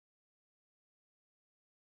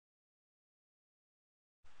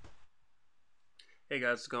Hey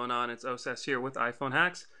guys, what's going on? It's OSS here with iPhone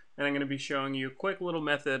Hacks, and I'm going to be showing you a quick little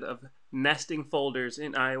method of nesting folders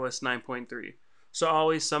in iOS 9.3. So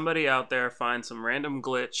always somebody out there finds some random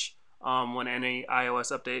glitch when any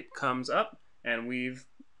iOS update comes up, and we've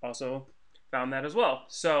also found that as well.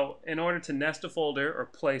 So in order to nest a folder or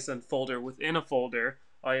place a folder within a folder,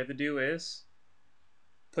 all you have to do is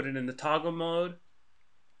put it in the toggle mode,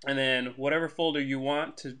 and then whatever folder you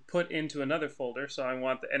want to put into another folder. So I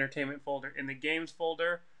want the entertainment folder in the games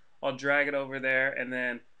folder. I'll drag it over there, and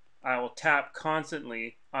then I will tap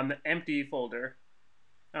constantly on the empty folder,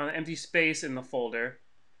 on the empty space in the folder,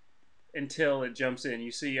 until it jumps in.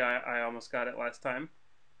 You see I almost got it last time.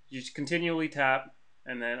 You just continually tap,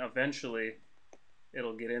 and then eventually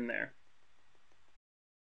it'll get in there.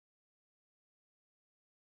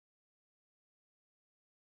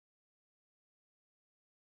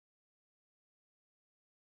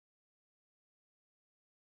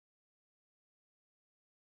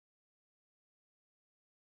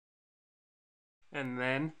 And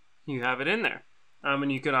then you have it in there.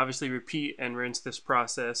 And you can obviously repeat and rinse this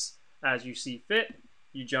process as you see fit.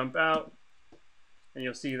 You jump out, and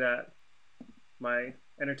you'll see that my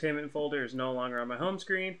entertainment folder is no longer on my home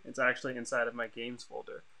screen. It's actually inside of my games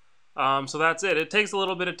folder. So that's it. It takes a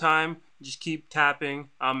little bit of time. Just keep tapping.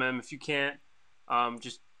 And if you can't,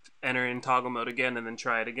 just enter in toggle mode again and then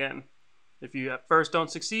try it again. If you at first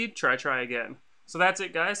don't succeed, try again. So that's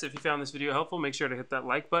it, guys. If you found this video helpful, make sure to hit that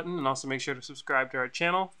like button, and also make sure to subscribe to our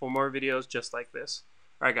channel for more videos just like this.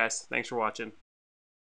 Alright guys, thanks for watching.